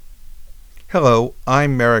Hello,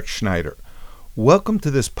 I'm Merrick Schneider. Welcome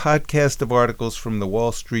to this podcast of articles from the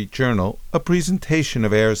Wall Street Journal, a presentation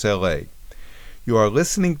of AIRSLA. You are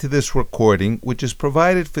listening to this recording, which is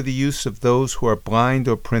provided for the use of those who are blind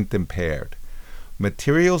or print impaired.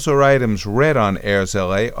 Materials or items read on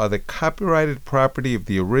AIRSLA are the copyrighted property of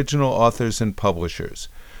the original authors and publishers.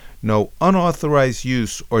 No unauthorized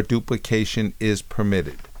use or duplication is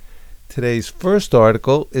permitted. Today's first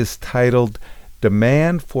article is titled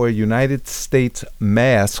Demand for United States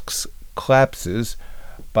Masks Collapses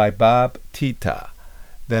by Bob Tita.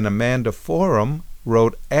 Then Amanda Forum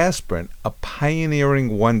wrote Aspirin, a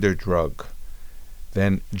pioneering wonder drug.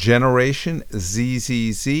 Then Generation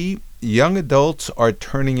ZZZ, Young Adults Are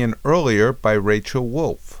Turning In Earlier by Rachel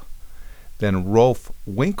Wolf. Then Rolf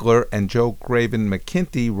Winkler and Joe Graven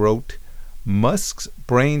McKinty wrote Musk's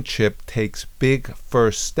Brain Chip Takes Big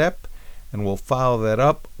First Step, and we'll follow that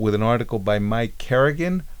up with an article by Mike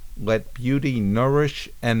Kerrigan, Let Beauty Nourish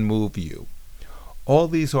and Move You. All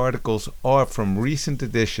these articles are from recent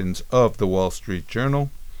editions of the Wall Street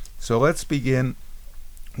Journal. So let's begin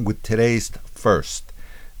with today's first.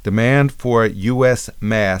 Demand for U.S.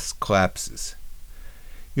 masks collapses.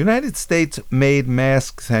 United States-made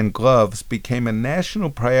masks and gloves became a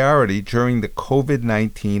national priority during the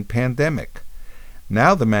COVID-19 pandemic.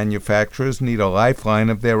 Now the manufacturers need a lifeline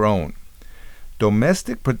of their own.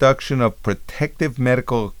 Domestic production of protective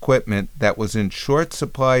medical equipment that was in short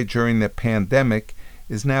supply during the pandemic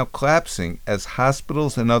is now collapsing as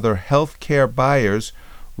hospitals and other healthcare buyers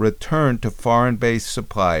return to foreign-based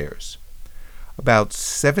suppliers. About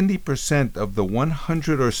 70% of the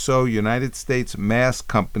 100 or so United States mask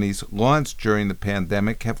companies launched during the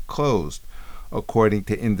pandemic have closed, according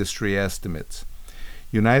to industry estimates.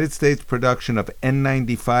 United States production of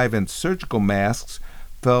N95 and surgical masks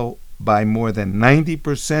fell by more than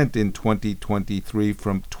 90% in 2023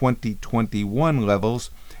 from 2021 levels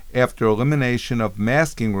after elimination of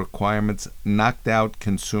masking requirements knocked out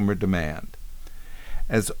consumer demand.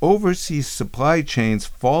 As overseas supply chains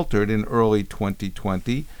faltered in early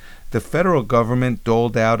 2020, the federal government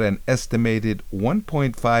doled out an estimated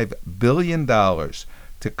 $1.5 billion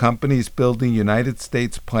to companies building United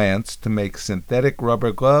States plants to make synthetic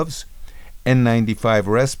rubber gloves, N95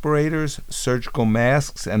 respirators, surgical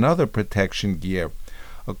masks, and other protection gear,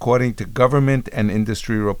 according to government and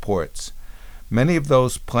industry reports. Many of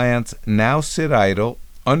those plants now sit idle,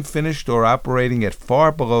 unfinished or operating at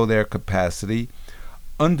far below their capacity,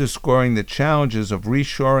 underscoring the challenges of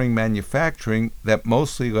reshoring manufacturing that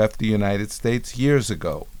mostly left the United States years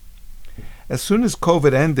ago. As soon as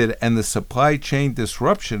COVID ended and the supply chain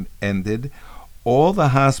disruption ended, all the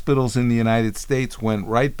hospitals in the United States went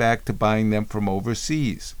right back to buying them from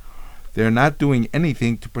overseas. They're not doing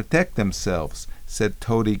anything to protect themselves, said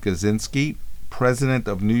Tody Gazinski, president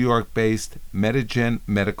of New York-based Medigen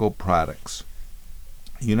Medical Products.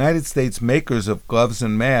 United States makers of gloves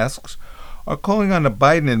and masks are calling on the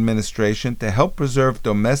Biden administration to help preserve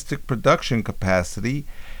domestic production capacity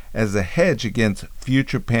as a hedge against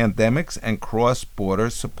future pandemics and cross-border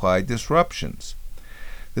supply disruptions.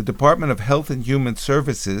 The Department of Health and Human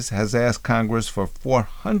Services has asked Congress for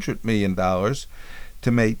 $400 million to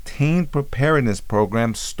maintain preparedness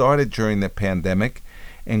programs started during the pandemic,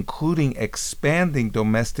 including expanding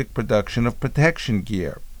domestic production of protection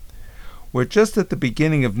gear. We're just at the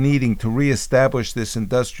beginning of needing to reestablish this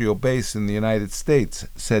industrial base in the United States,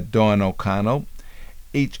 said Dawn O'Connell,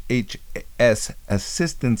 HHS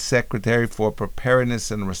Assistant Secretary for Preparedness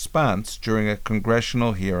and Response, during a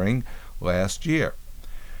congressional hearing last year.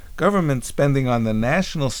 Government spending on the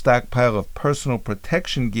national stockpile of personal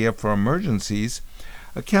protection gear for emergencies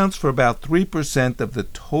accounts for about 3% of the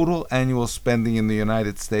total annual spending in the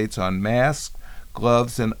United States on masks,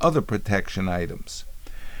 gloves, and other protection items.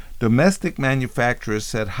 Domestic manufacturers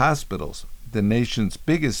said hospitals, the nation's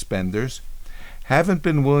biggest spenders, haven't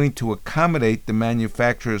been willing to accommodate the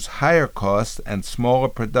manufacturers' higher costs and smaller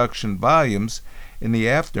production volumes in the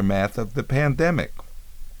aftermath of the pandemic.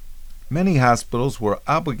 Many hospitals were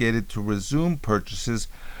obligated to resume purchases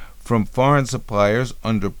from foreign suppliers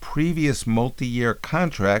under previous multi-year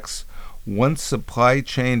contracts once supply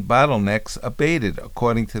chain bottlenecks abated,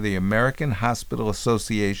 according to the American Hospital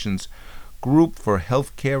Association's Group for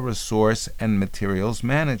Healthcare Resource and Materials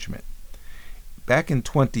Management. Back in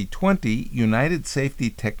 2020, United Safety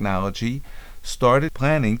Technology started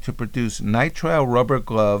planning to produce nitrile rubber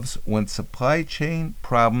gloves when supply chain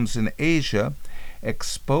problems in Asia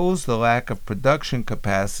exposed the lack of production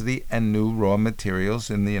capacity and new raw materials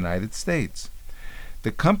in the United States.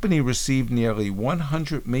 The company received nearly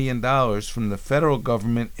 $100 million from the federal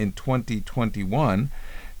government in 2021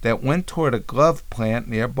 that went toward a glove plant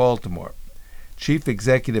near Baltimore. Chief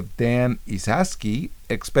Executive Dan Isaski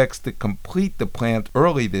expects to complete the plant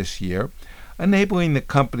early this year, enabling the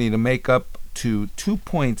company to make up to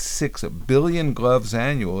 2.6 billion gloves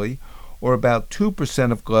annually, or about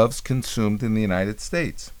 2% of gloves consumed in the United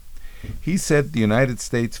States. He said the United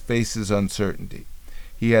States faces uncertainty.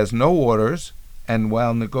 He has no orders, and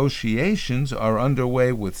while negotiations are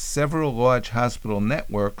underway with several large hospital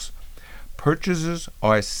networks, purchasers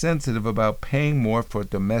are sensitive about paying more for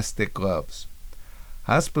domestic gloves.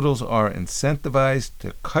 Hospitals are incentivized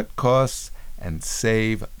to cut costs and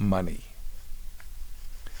save money.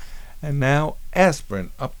 And now, aspirin,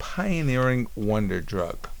 a pioneering wonder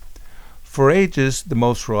drug. For ages, the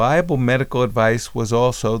most reliable medical advice was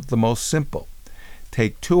also the most simple.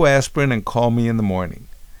 Take 2 aspirin and call me in the morning.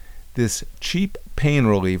 This cheap pain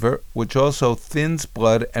reliever, which also thins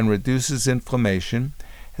blood and reduces inflammation,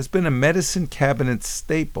 has been a medicine cabinet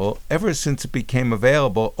staple ever since it became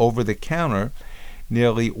available over the counter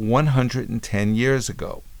nearly 110 years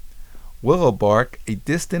ago. Willow bark, a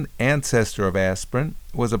distant ancestor of aspirin,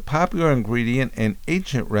 was a popular ingredient in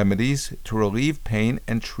ancient remedies to relieve pain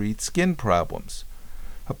and treat skin problems.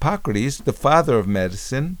 Hippocrates, the father of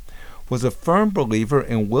medicine, was a firm believer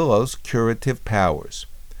in willow's curative powers.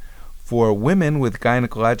 For women with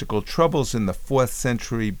gynecological troubles in the 4th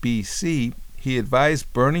century BC, he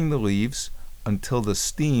advised burning the leaves until the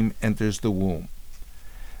steam enters the womb.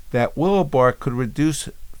 That willow bark could reduce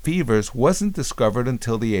fevers wasn't discovered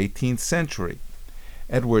until the 18th century.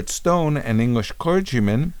 Edward Stone, an English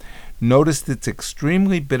clergyman, noticed its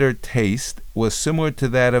extremely bitter taste was similar to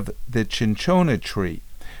that of the cinchona tree,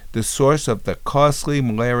 the source of the costly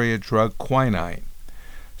malaria drug quinine.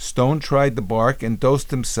 Stone tried the bark and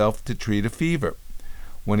dosed himself to treat a fever.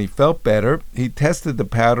 When he felt better, he tested the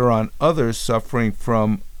powder on others suffering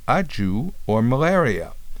from ague or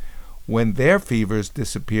malaria. When their fevers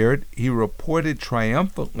disappeared, he reported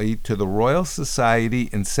triumphantly to the Royal Society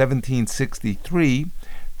in 1763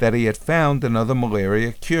 that he had found another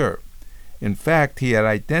malaria cure. In fact, he had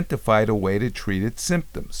identified a way to treat its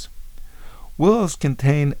symptoms. Willows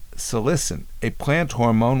contain salicin, a plant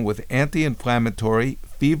hormone with anti-inflammatory,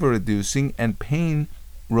 fever-reducing, and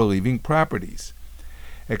pain-relieving properties.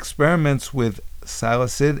 Experiments with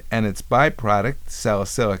salicid and its byproduct,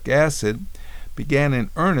 salicylic acid, began in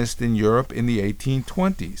earnest in Europe in the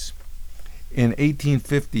 1820s. In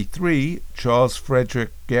 1853, Charles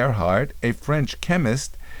Frederick Gerhardt, a French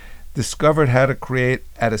chemist, discovered how to create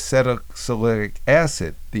acetylsalicylic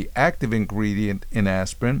acid, the active ingredient in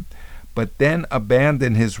aspirin, but then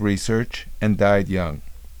abandoned his research and died young.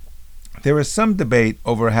 There is some debate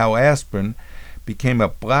over how aspirin became a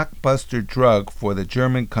blockbuster drug for the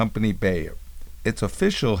German company Bayer. Its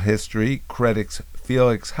official history credits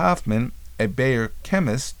Felix Hoffmann, a Bayer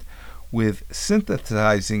chemist, with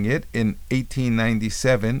synthesizing it in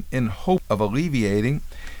 1897 in hope of alleviating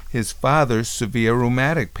his father's severe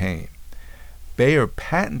rheumatic pain. Bayer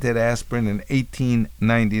patented aspirin in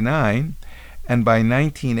 1899, and by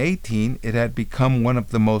 1918 it had become one of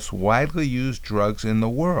the most widely used drugs in the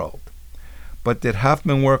world. But did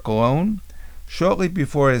Hoffmann work alone? Shortly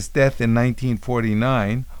before his death in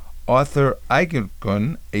 1949, Arthur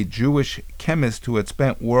Eigengrun, a Jewish chemist who had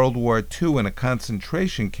spent World War II in a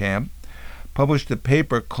concentration camp, published a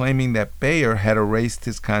paper claiming that Bayer had erased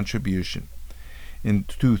his contribution. In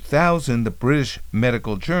 2000, the British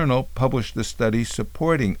Medical Journal published a study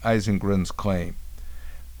supporting Eisengrun's claim.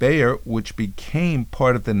 Bayer, which became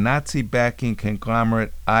part of the Nazi-backing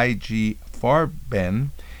conglomerate IG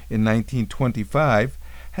Farben in 1925,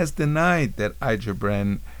 has denied that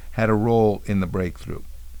Eisengrun had a role in the breakthrough.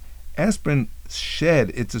 Aspirin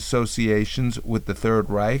shed its associations with the Third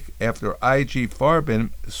Reich after IG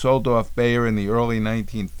Farben sold off Bayer in the early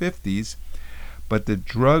 1950s, but the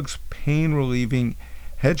drug's pain-relieving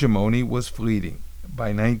hegemony was fleeting.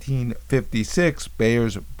 By 1956,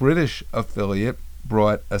 Bayer's British affiliate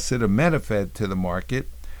brought acetaminophen to the market.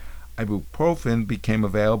 Ibuprofen became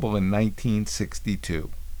available in 1962.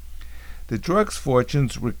 The drug's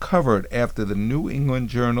fortunes recovered after the New England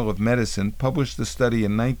Journal of Medicine published a study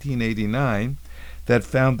in 1989 that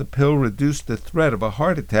found the pill reduced the threat of a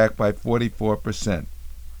heart attack by 44%.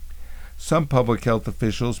 Some public health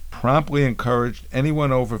officials promptly encouraged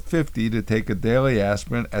anyone over 50 to take a daily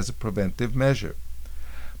aspirin as a preventive measure.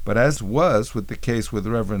 But as was with the case with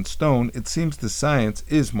Reverend Stone, it seems the science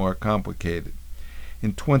is more complicated.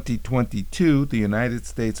 In 2022, the United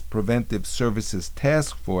States Preventive Services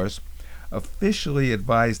Task Force officially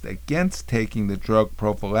advised against taking the drug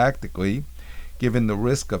prophylactically, given the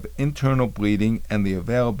risk of internal bleeding and the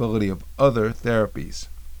availability of other therapies.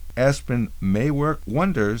 Aspirin may work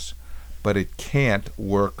wonders, but it can't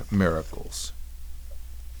work miracles.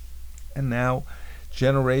 And now,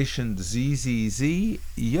 Generation ZZZ,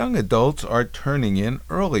 young adults are turning in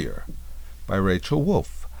earlier, by Rachel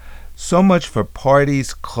Wolf. So much for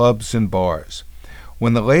parties, clubs, and bars.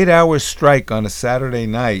 When the late hours strike on a Saturday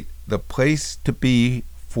night, the place to be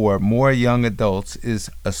for more young adults is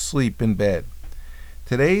asleep in bed.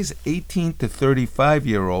 Today's 18 to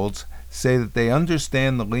 35-year-olds say that they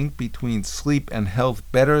understand the link between sleep and health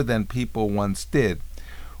better than people once did,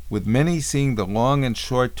 with many seeing the long and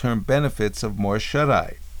short-term benefits of more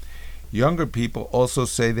shut-eye. Younger people also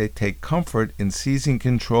say they take comfort in seizing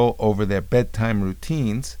control over their bedtime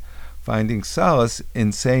routines, finding solace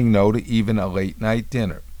in saying no to even a late-night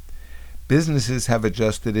dinner. Businesses have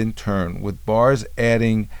adjusted in turn, with bars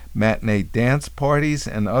adding matinee dance parties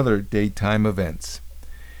and other daytime events.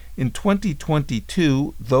 In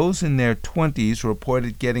 2022, those in their 20s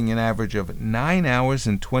reported getting an average of 9 hours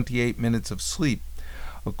and 28 minutes of sleep,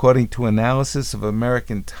 according to analysis of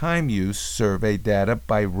American time use survey data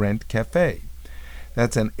by Rent Cafe.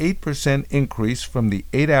 That's an 8% increase from the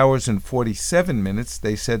 8 hours and 47 minutes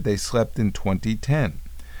they said they slept in 2010.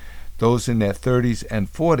 Those in their 30s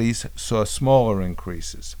and 40s saw smaller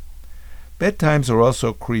increases. Bedtimes are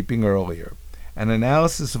also creeping earlier. An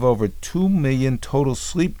analysis of over 2 million total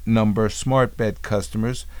Sleep Number smart bed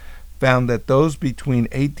customers found that those between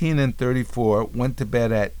 18 and 34 went to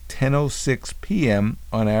bed at 10:06 p.m.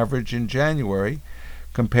 on average in January,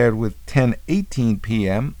 compared with 10:18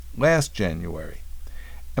 p.m. last January.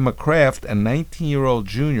 Emma Kraft, a 19-year-old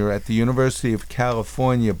junior at the University of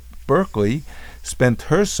California, Berkeley, spent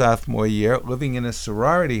her sophomore year living in a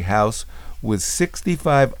sorority house with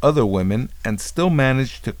 65 other women and still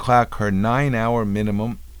managed to clock her 9-hour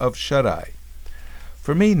minimum of shut-eye.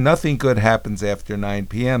 For me, nothing good happens after 9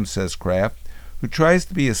 p.m., says Kraft, who tries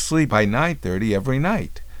to be asleep by 9:30 every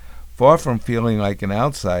night. Far from feeling like an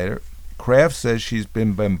outsider, Kraft says she's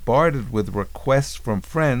been bombarded with requests from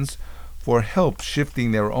friends for help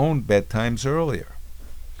shifting their own bedtimes earlier.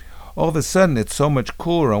 All of a sudden, it's so much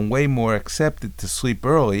cooler and way more accepted to sleep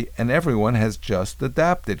early, and everyone has just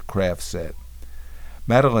adapted, Kraft said.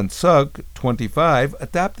 Madeline Sugg, 25,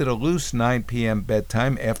 adopted a loose 9 p.m.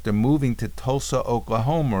 bedtime after moving to Tulsa,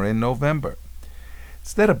 Oklahoma in November.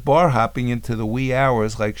 Instead of bar hopping into the wee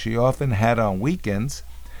hours like she often had on weekends,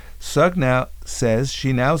 Sugg now says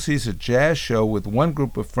she now sees a jazz show with one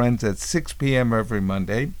group of friends at 6 p.m. every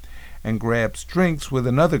Monday and grabs drinks with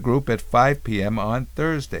another group at 5 p.m. on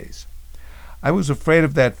Thursdays. I was afraid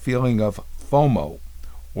of that feeling of FOMO,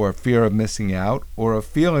 or fear of missing out, or of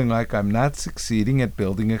feeling like I'm not succeeding at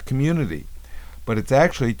building a community. But it's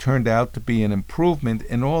actually turned out to be an improvement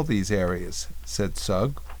in all these areas, said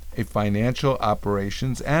Sugg, a financial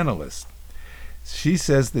operations analyst. She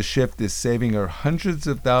says the shift is saving her hundreds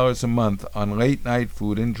of dollars a month on late-night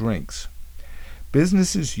food and drinks.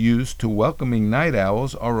 Businesses used to welcoming night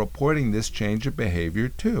owls are reporting this change of behavior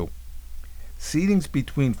too. Seatings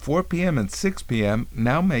between 4 p.m. and 6 p.m.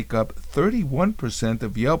 now make up 31%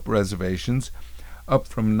 of Yelp reservations, up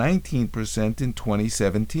from 19% in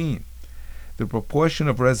 2017. The proportion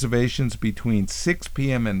of reservations between 6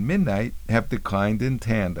 p.m. and midnight have declined in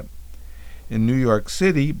tandem. In New York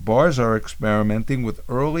City, bars are experimenting with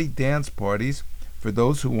early dance parties for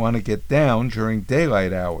those who want to get down during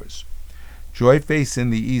daylight hours. Joyface in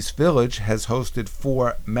the East Village has hosted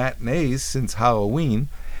 4 matinees since Halloween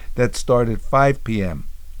that started 5 p.m.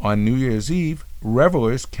 On New Year's Eve,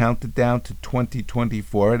 revelers counted down to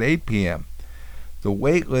 2024 at 8 p.m. The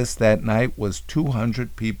wait list that night was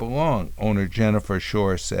 200 people long, owner Jennifer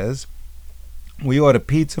Shore says. We order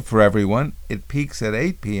pizza for everyone. It peaks at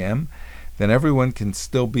 8 p.m., then everyone can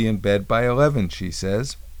still be in bed by 11, she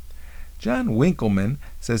says. John Winkleman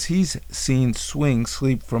says he's seen swing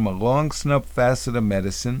sleep from a long snub facet of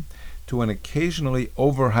medicine to an occasionally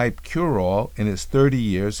overhyped cure-all in his 30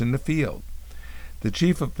 years in the field. The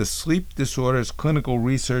chief of the Sleep Disorders Clinical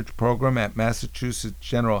Research Program at Massachusetts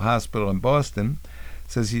General Hospital in Boston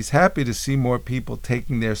says he's happy to see more people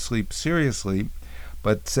taking their sleep seriously,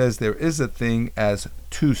 but says there is a thing as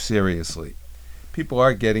too seriously. People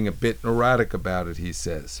are getting a bit neurotic about it, he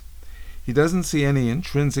says. He doesn't see any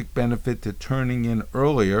intrinsic benefit to turning in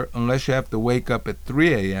earlier unless you have to wake up at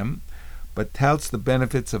 3 a.m., but touts the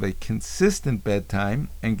benefits of a consistent bedtime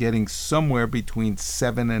and getting somewhere between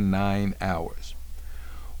 7 and 9 hours.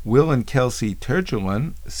 Will and Kelsey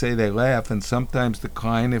Turgelun say they laugh and sometimes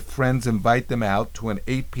decline if friends invite them out to an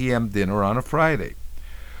 8 p.m. dinner on a Friday.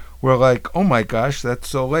 We're like, oh my gosh, that's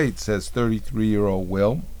so late, says 33-year-old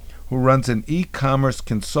Will, who runs an e-commerce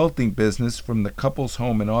consulting business from the couple's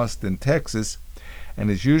home in Austin, Texas, and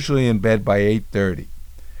is usually in bed by 8:30.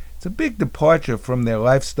 It's a big departure from their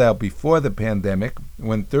lifestyle before the pandemic,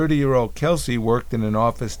 when 30-year-old Kelsey worked in an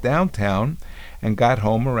office downtown and got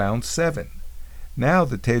home around 7. Now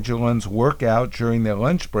the Tagerlunds work out during their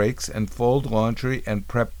lunch breaks and fold laundry and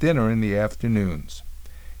prep dinner in the afternoons.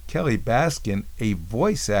 Kelly Baskin, a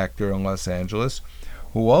voice actor in Los Angeles,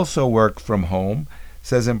 who also worked from home,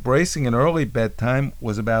 says embracing an early bedtime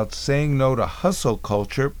was about saying no to hustle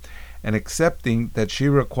culture and accepting that she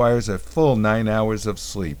requires a full 9 hours of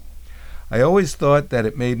sleep. I always thought that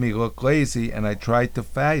it made me look lazy, and I tried to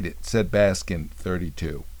fight it, said Baskin,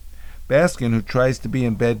 32. Baskin, who tries to be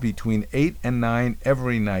in bed between 8 and 9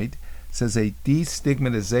 every night, says a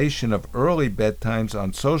destigmatization of early bedtimes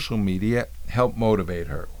on social media helped motivate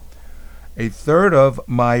her. A third of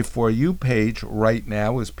my For You page right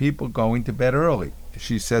now is people going to bed early,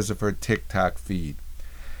 she says of her TikTok feed.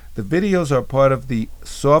 The videos are part of the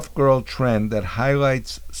soft girl trend that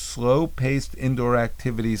highlights slow-paced indoor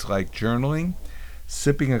activities like journaling,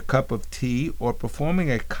 sipping a cup of tea, or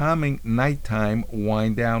performing a calming nighttime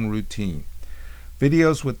wind-down routine.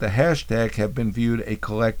 Videos with the hashtag have been viewed a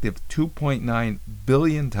collective 2.9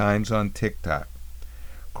 billion times on TikTok.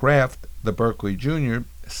 Kraft, the Berkeley Junior,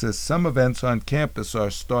 says some events on campus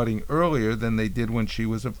are starting earlier than they did when she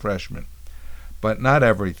was a freshman. But not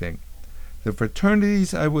everything. The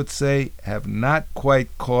fraternities, I would say, have not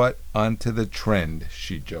quite caught onto the trend,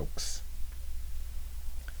 she jokes.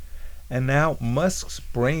 And now Musk's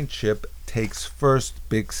brain chip takes first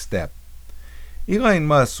big step. Elon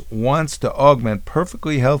Musk wants to augment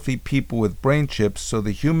perfectly healthy people with brain chips so the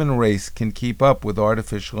human race can keep up with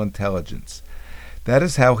artificial intelligence. That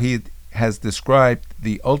is how he has described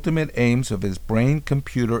the ultimate aims of his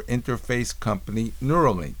brain-computer interface company,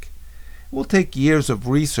 Neuralink. It will take years of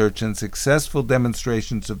research and successful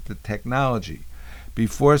demonstrations of the technology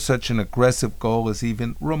before such an aggressive goal is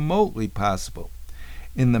even remotely possible.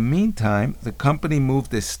 In the meantime, the company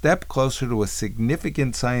moved a step closer to a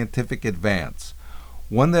significant scientific advance,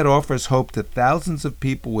 one that offers hope to thousands of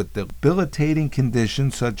people with debilitating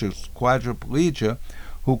conditions such as quadriplegia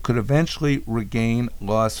who could eventually regain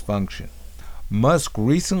lost function. Musk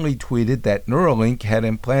recently tweeted that Neuralink had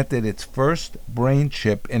implanted its first brain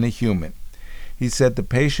chip in a human. He said the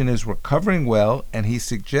patient is recovering well, and he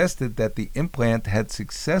suggested that the implant had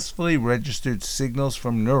successfully registered signals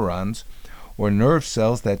from neurons, or nerve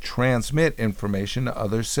cells that transmit information to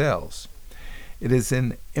other cells. It is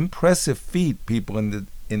an impressive feat, people in the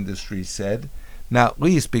industry said, not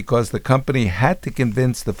least because the company had to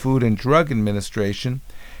convince the Food and Drug Administration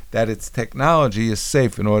that its technology is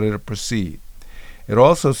safe in order to proceed. It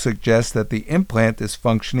also suggests that the implant is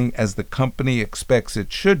functioning as the company expects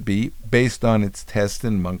it should be based on its tests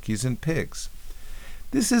in monkeys and pigs.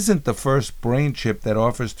 This isn't the first brain chip that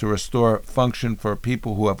offers to restore function for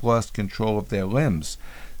people who have lost control of their limbs,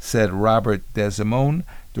 said Robert Desimone,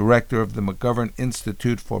 director of the McGovern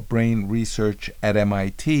Institute for Brain Research at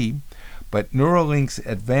MIT, but Neuralink's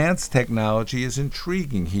advanced technology is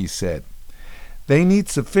intriguing, he said. They need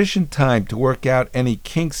sufficient time to work out any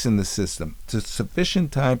kinks in the system,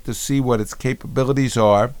 sufficient time to see what its capabilities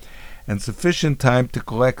are, and sufficient time to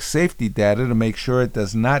collect safety data to make sure it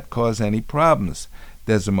does not cause any problems,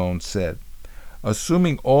 Desimone said.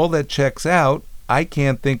 Assuming all that checks out, I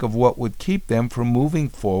can't think of what would keep them from moving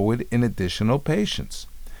forward in additional patients.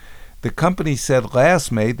 The company said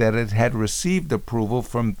last May that it had received approval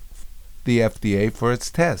from the FDA for its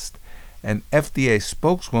test. An FDA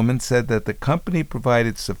spokeswoman said that the company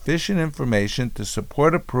provided sufficient information to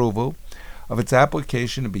support approval of its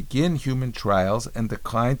application to begin human trials and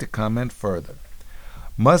declined to comment further.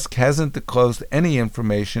 Musk hasn't disclosed any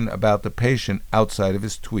information about the patient outside of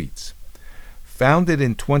his tweets. Founded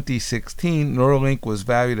in 2016, Neuralink was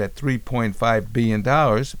valued at $3.5 billion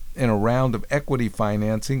in a round of equity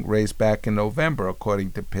financing raised back in November,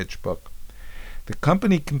 according to PitchBook. The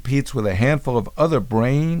company competes with a handful of other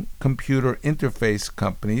brain-computer interface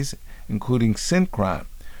companies, including Synchron,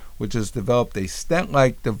 which has developed a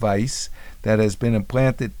stent-like device that has been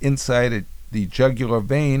implanted inside the jugular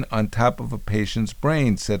vein on top of a patient's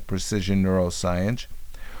brain, said Precision Neuroscience,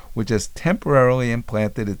 which has temporarily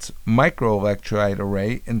implanted its microelectrode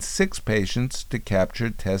array in 6 patients to capture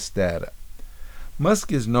test data.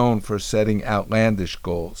 Musk is known for setting outlandish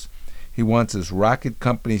goals. He wants his rocket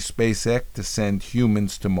company SpaceX to send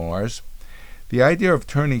humans to Mars. The idea of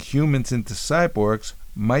turning humans into cyborgs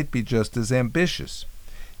might be just as ambitious.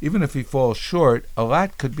 Even if he falls short, a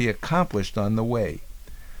lot could be accomplished on the way.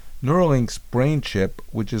 Neuralink's brain chip,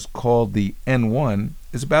 which is called the N1,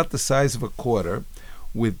 is about the size of a quarter,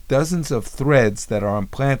 with dozens of threads that are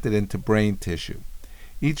implanted into brain tissue.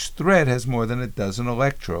 Each thread has more than a dozen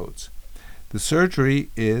electrodes. The surgery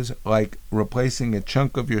is like replacing a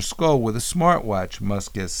chunk of your skull with a smartwatch,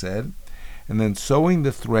 Musk has said, and then sewing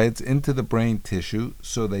the threads into the brain tissue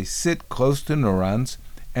so they sit close to neurons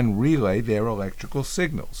and relay their electrical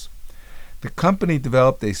signals. The company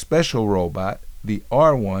developed a special robot, the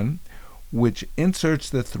R1, which inserts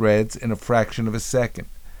the threads in a fraction of a second.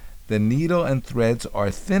 The needle and threads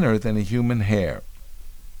are thinner than a human hair.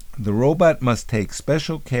 The robot must take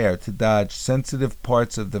special care to dodge sensitive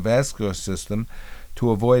parts of the vascular system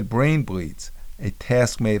to avoid brain bleeds, a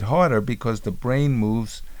task made harder because the brain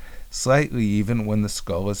moves slightly even when the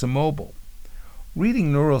skull is immobile.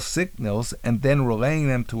 Reading neural signals and then relaying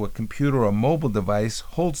them to a computer or mobile device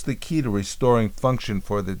holds the key to restoring function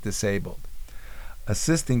for the disabled.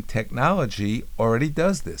 Assisting technology already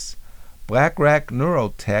does this. BlackRock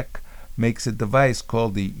Neurotech makes a device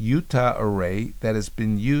called the Utah Array that has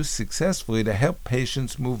been used successfully to help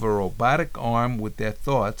patients move a robotic arm with their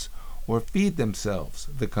thoughts or feed themselves,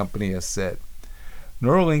 the company has said.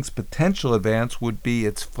 Neuralink's potential advance would be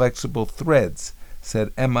its flexible threads,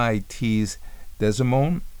 said MIT's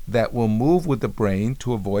Desimone, that will move with the brain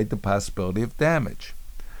to avoid the possibility of damage.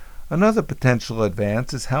 Another potential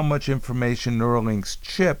advance is how much information Neuralink's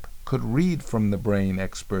chip could read from the brain,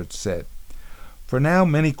 experts said. For now,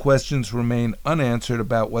 many questions remain unanswered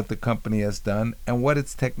about what the company has done and what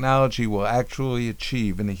its technology will actually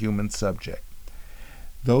achieve in a human subject.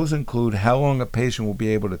 Those include how long a patient will be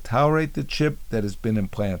able to tolerate the chip that has been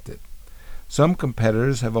implanted. Some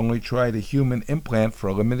competitors have only tried a human implant for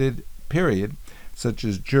a limited period, such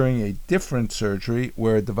as during a different surgery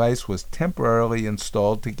where a device was temporarily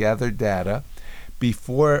installed to gather data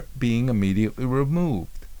before being immediately removed.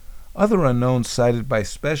 Other unknowns cited by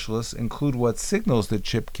specialists include what signals the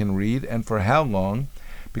chip can read and for how long,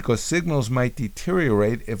 because signals might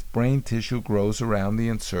deteriorate if brain tissue grows around the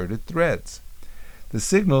inserted threads. The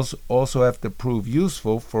signals also have to prove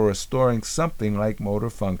useful for restoring something like motor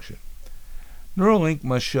function. Neuralink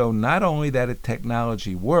must show not only that its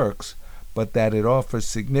technology works, but that it offers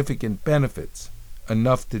significant benefits,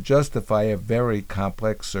 enough to justify a very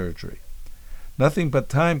complex surgery. Nothing but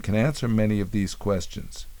time can answer many of these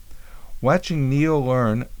questions. Watching Neo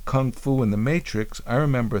learn Kung Fu in the Matrix, I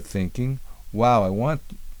remember thinking, wow, I want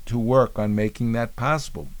to work on making that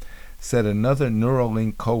possible, said another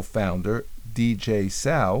Neuralink co-founder, DJ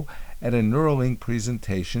Sao, at a Neuralink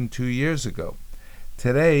presentation 2 years ago.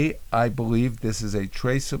 Today, I believe this is a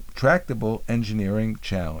tractable engineering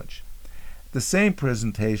challenge. The same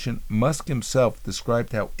presentation, Musk himself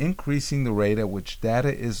described how increasing the rate at which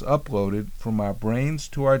data is uploaded from our brains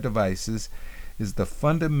to our devices is the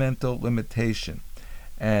fundamental limitation,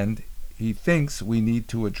 and he thinks we need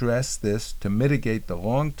to address this to mitigate the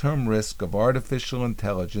long-term risk of artificial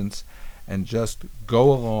intelligence and just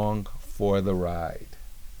go along for the ride.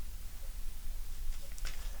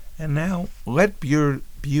 And now, let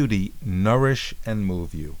beauty nourish and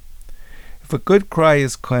move you. If a good cry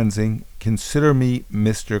is cleansing, consider me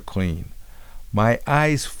Mr. Clean. My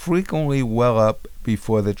eyes frequently well up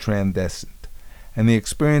before the transcendent, and the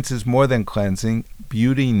experience is more than cleansing.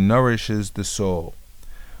 Beauty nourishes the soul.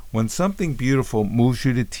 When something beautiful moves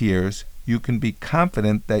you to tears, you can be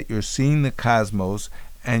confident that you're seeing the cosmos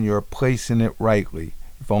and your place in it rightly,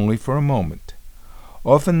 if only for a moment.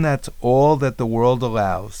 Often that's all that the world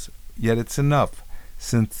allows, yet it's enough,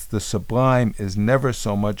 since the sublime is never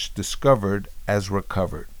so much discovered as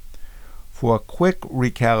recovered. For a quick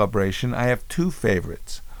recalibration, I have two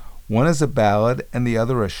favorites. One is a ballad and the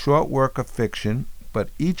other a short work of fiction, but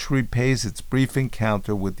each repays its brief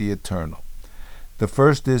encounter with the eternal. The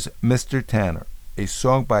first is Mr. Tanner, a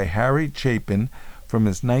song by Harry Chapin from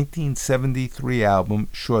his 1973 album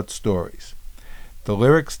Short Stories. The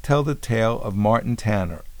lyrics tell the tale of Martin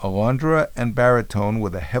Tanner, a launderer and baritone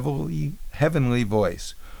with a heavenly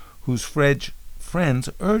voice, whose friends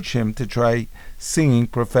urge him to try singing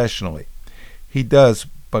professionally. He does,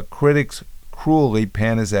 but critics cruelly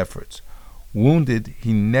pan his efforts. Wounded,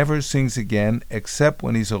 he never sings again except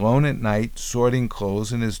when he's alone at night sorting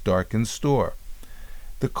clothes in his darkened store.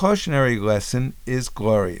 The cautionary lesson is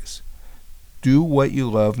glorious. Do what you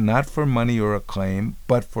love not for money or acclaim,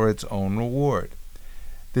 but for its own reward.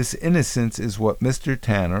 This innocence is what Mr.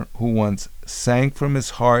 Tanner, who once sang from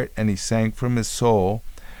his heart and he sang from his soul,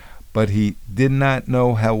 but he did not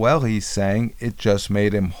know how well he sang, it just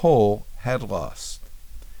made him whole, had lost.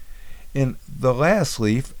 In The Last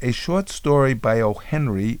Leaf, a short story by O.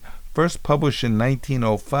 Henry, first published in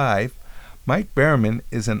 1905, Mike Behrman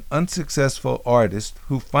is an unsuccessful artist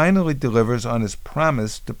who finally delivers on his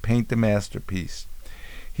promise to paint a masterpiece.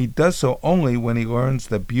 He does so only when he learns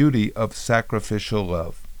the beauty of sacrificial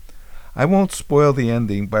love. I won't spoil the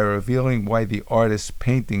ending by revealing why the artist's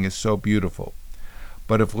painting is so beautiful.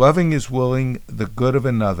 But if loving is willing the good of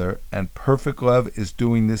another, and perfect love is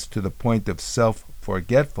doing this to the point of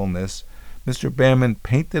self-forgetfulness, Mr. Behrman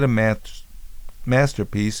painted a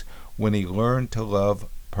masterpiece when he learned to love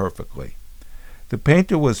perfectly. The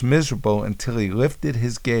painter was miserable until he lifted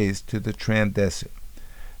his gaze to the transcendent.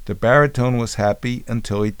 The baritone was happy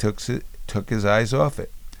until he took his eyes off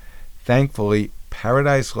it. Thankfully,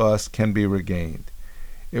 Paradise Lost can be regained.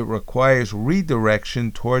 It requires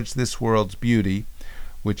redirection towards this world's beauty,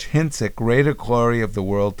 which hints at greater glory of the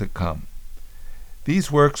world to come.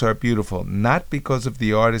 These works are beautiful not because of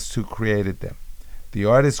the artists who created them. The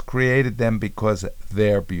artists created them because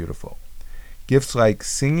they're beautiful. Gifts like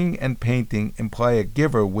singing and painting imply a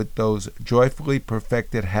giver with those joyfully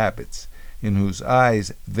perfected habits, in whose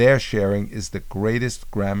eyes their sharing is the greatest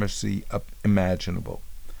gramercy imaginable.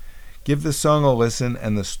 Give the song a listen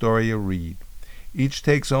and the story a read. Each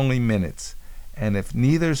takes only minutes, and if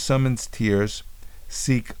neither summons tears,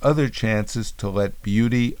 seek other chances to let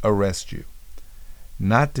beauty arrest you.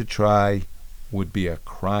 Not to try would be a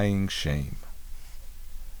crying shame.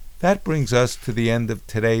 That brings us to the end of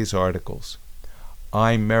today's articles.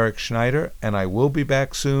 I'm Merrick Schneider, and I will be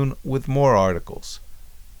back soon with more articles.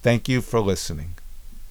 Thank you for listening.